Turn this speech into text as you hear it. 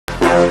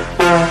My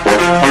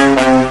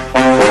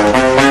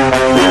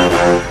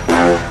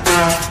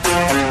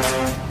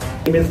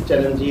name is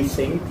Chरणज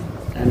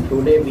and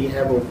today we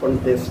have opened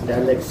this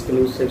Dell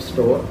exclusive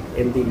store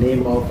in the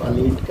name of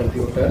Elite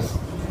Computers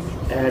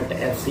at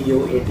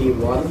SEO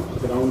 81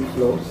 ground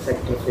floor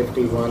sector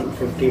 51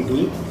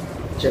 50D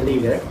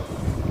Chandigarh,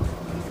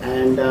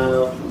 and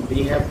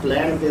we have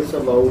planned this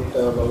about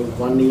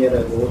 1 year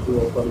ago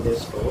to open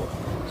this store.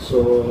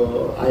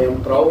 So I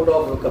am proud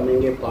of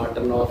becoming a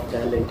partner of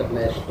Dell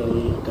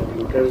International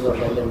Computers or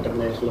Dell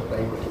International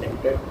Private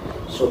Limited.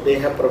 So they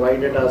have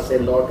provided us a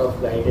lot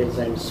of guidance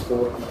and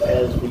support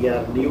as we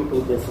are new to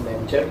this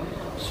venture.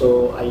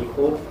 So I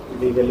hope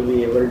we will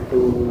be able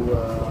to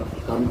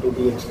come to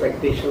the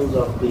expectations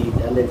of the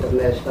Dell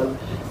International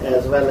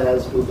as well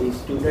as to the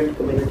student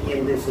community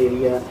in this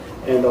area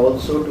and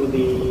also to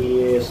the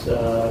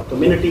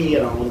community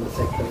around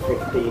sector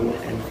 15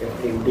 and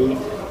 15D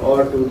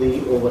or to the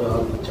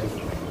overall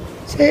Chandigarh.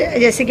 Sir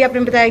जैसे कि आपने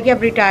बताया कि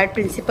आप retired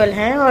principal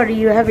हैं और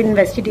you have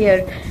invested here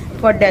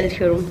for del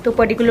showroom, तो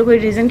particular कोई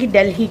रीज़न कि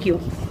डेल ही क्यों?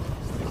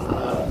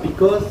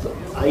 Because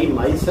I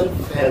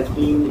myself has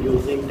been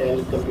using Dell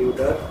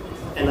computer.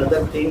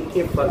 Another thing,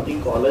 for the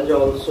college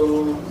also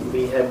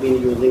we have been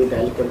using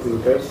Dell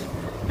computers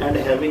and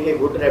having a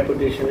good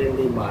reputation in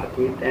the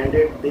market, and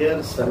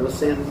their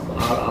services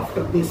are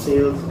after the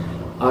sales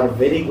are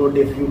very good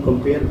if you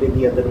compare with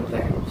the other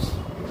brands.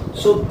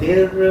 So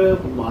their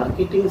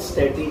marketing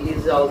strategy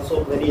is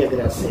also very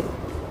aggressive.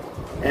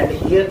 And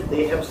here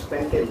they have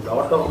spent a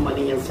lot of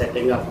money in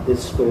setting up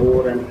this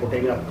store and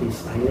putting up the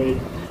signage,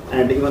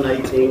 and even I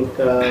think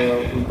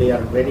they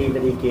are very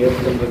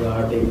careful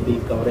regarding the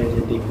coverage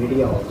in the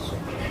media also.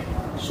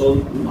 So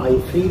I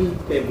feel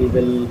we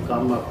will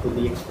come up to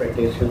the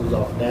expectations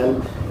of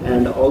Dell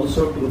and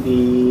also to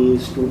the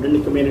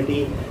student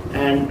community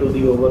and to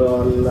the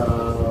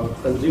overall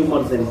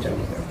consumers in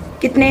Chandigarh.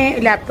 कितने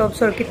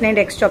laptops और कितने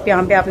desktop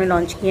यहाँ पे आपने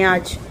launch किए हैं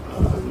आज?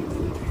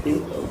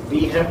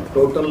 We have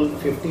total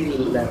 50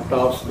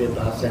 laptops with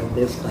us at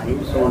this time.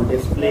 So on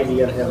display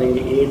we are having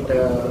 8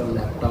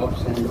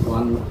 laptops and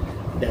 1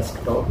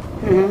 desktop.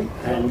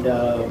 And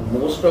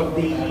most of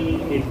the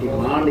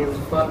demand is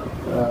for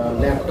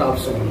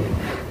laptops only.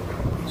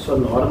 So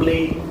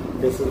normally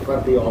this is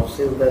for the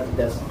offices that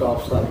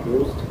desktops are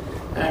used,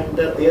 and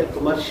their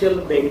commercial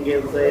wing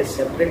is a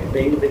separate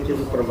wing which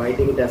is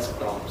providing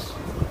desktops.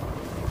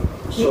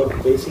 So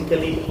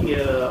basically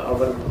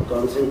our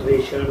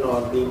concentration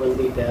or even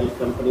the Dell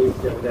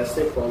company's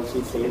aggressive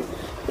policy says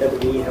that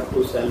we have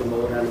to sell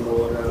more and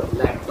more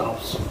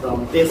laptops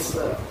from this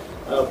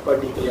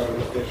particular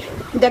location.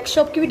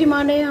 Desktop की भी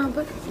demand है यहाँ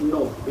पर?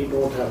 No, we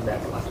don't have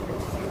that much.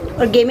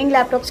 और gaming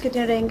laptops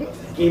कितने रहेंगे?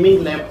 Gaming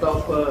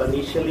laptop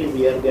initially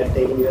we are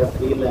getting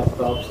 3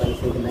 laptops. I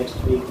think next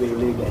week we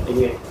will be getting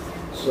it.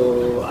 So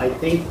I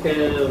think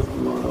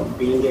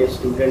being a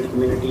student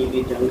community,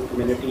 the young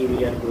community,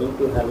 we are going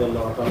to have a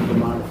lot of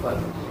demand for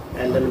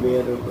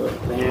Alienware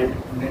brand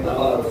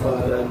or for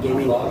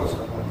gaming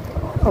also.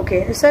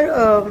 Okay sir,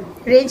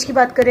 range की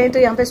बात करें तो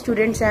यहाँ पे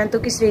students हैं, तो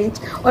किस range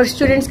और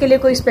स्टूडेंट्स के लिए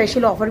कोई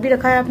स्पेशल ऑफर भी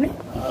रखा है आपने?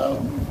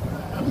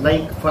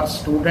 Like for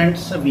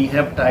students we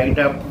have tied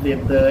up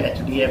with the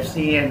HDFC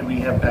and we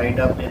have tied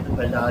up with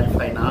Bajaj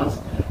Finance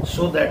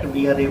so that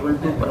we are able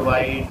to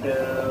provide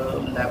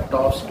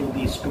laptops to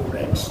the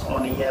students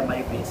on EMI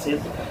basis,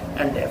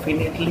 and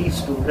definitely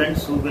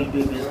students who will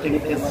be visiting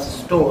this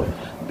store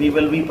we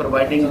will be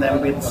providing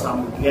them with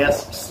some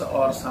guests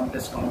or some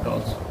discount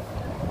also.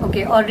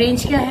 Okay, और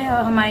range क्या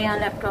है हमारे यहाँ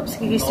laptops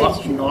की?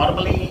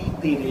 Normally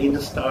the range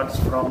starts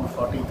from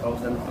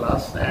 40,000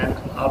 plus and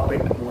up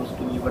it goes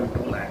to even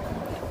 2 lakh.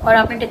 और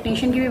आपने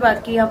technician की भी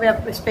बात की, यहाँ पे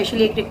आप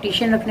स्पेशली एक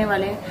टेक्नीशियन रखने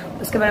वाले हैं,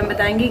 उसके बारे में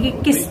बताएंगे कि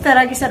किस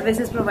तरह की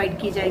सर्विसेज प्रोवाइड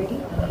की जाएंगी?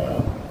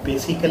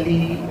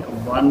 Basically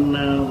one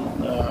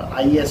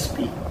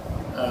ISP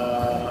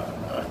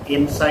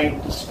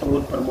inside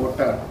store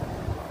promoter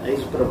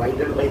is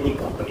provided by the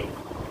company,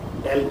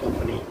 Dell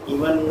company.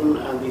 Even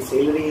the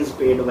salary is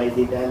paid by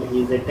the Dell.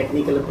 He is a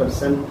technical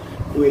person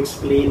to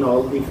explain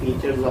all the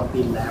features of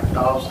the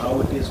laptops, how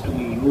it is to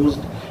be used,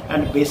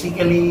 and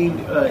basically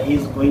he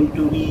is going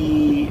to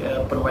be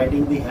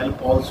providing the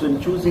help also in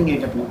choosing a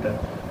computer.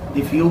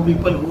 The few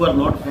people who are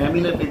not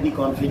familiar with the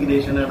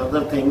configuration and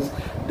other things,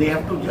 they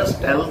have to just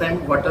tell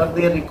them what are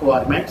their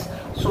requirements,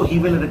 so he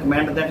will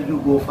recommend that you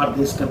go for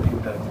this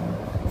computer.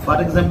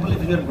 For example,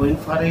 if you are going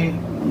for a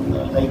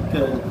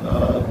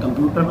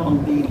computer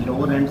on the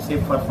lower end, say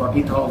for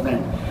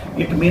 40,000,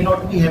 it may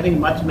not be having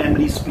much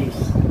memory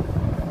space.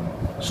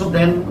 So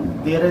then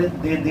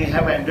they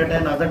have added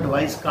another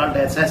device called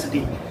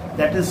SSD,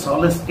 that is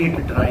solid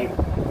state drive.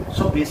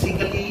 So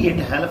basically it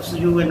helps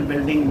you in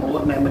building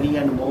more memory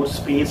and more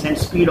space and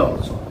speed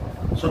also.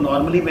 So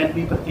normally when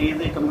we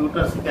purchase a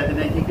computer ਅਸੀਂ कहते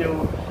हैं कि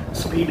वो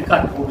speed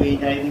घट हो गई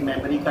या ਇਹਦੀ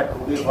ਮੈਮਰੀ ਘਟ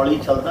ਹੋ ਗਈ, ਹੌਲੀ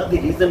ਚੱਲਦਾ। ਦੀ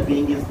ਰੀਜ਼ਨ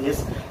ਬੀਇੰਗ ਇਜ਼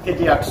ਦਿਸ ਕਿ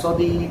ਜੇ 800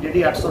 ਦੀ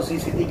ਜਿਹੜੀ 800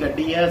 ਸੀਸੀ ਦੀ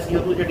ਗੱਡੀ ਹੈ, ਅਸੀਂ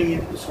ਉਹਨੂੰ ਜਿਹੜੀ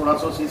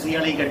 1600 ਸੀਸੀ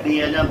ਵਾਲੀ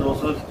ਗੱਡੀ ਹੈ ਜਾਂ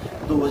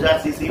 2000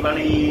 ਸੀਸੀ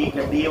ਵਾਲੀ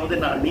ਗੱਡੀ ਹੈ ਉਹਦੇ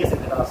ਨਾਲ ਨਹੀਂ ਅਸੀਂ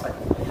ਚਲਾ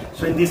ਸਕਦੇ।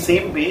 So in the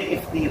same way,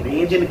 if the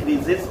range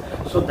increases,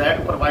 So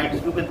that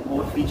provides you with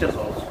more features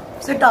also.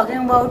 So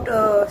talking about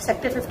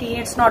Sector 15,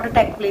 it's not a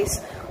tech place.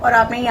 और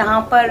आपने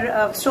यहाँ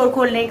पर स्टोर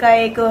खोलने का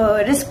एक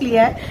रिस्क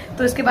लिया है,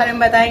 तो इसके बारे में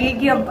बताएंगे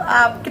कि अब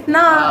आप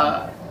कितना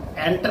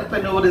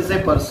entrepreneur is a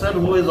person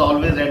who is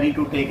always ready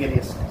to take a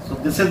risk. So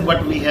this is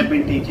what we have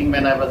been teaching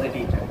when I was a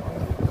teacher.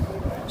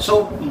 So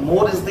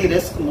more is the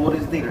risk, more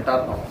is the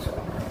return also.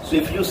 So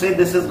if you say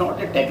this is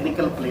not a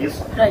technical place,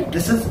 right,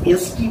 this is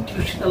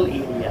institutional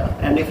area.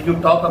 And if you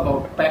talk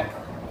about PEC,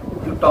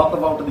 you talk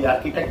about the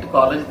architect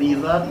college,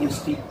 these are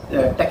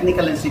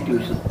technical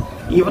institutions.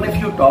 Even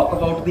if you talk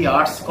about the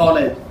arts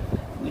college,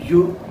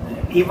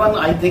 even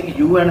I think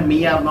you and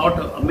me are not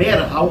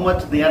aware how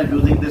much they are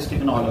using this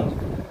technology.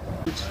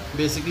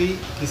 Basically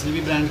किसी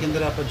भी brand के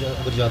अंदर आप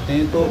अगर जाते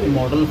हैं तो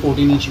model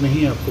 14 inch में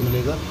ही आपको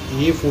मिलेगा।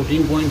 ये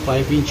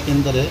 14.5 इंच के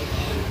अंदर है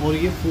और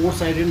ये 4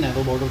 साइडेड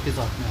नैरो बॉर्डर के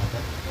साथ में आता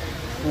है।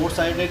 4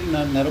 साइडेड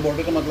नैरो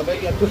बॉर्डर का मतलब है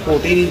कि आपको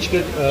 14 इंच के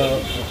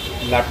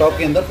लैपटॉप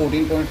के अंदर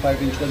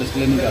 14.5 इंच का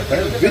डिस्प्ले मिल जाता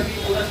है विद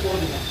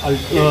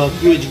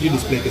QHD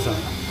डिस्प्ले के साथ।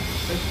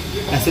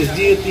 SSD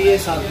होती है,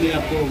 साथ में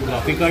आपको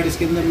ग्राफिक कार्ड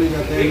इसके अंदर मिल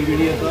जाता है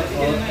NVIDIA का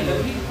और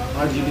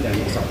 8 GB रैम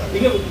के साथ।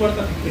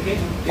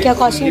 क्या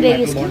कॉस्टिंग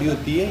रहेगी इसकी? बॉडी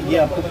होती है, ये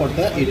आपको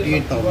पड़ता है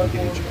 88,000 के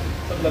बीच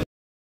में।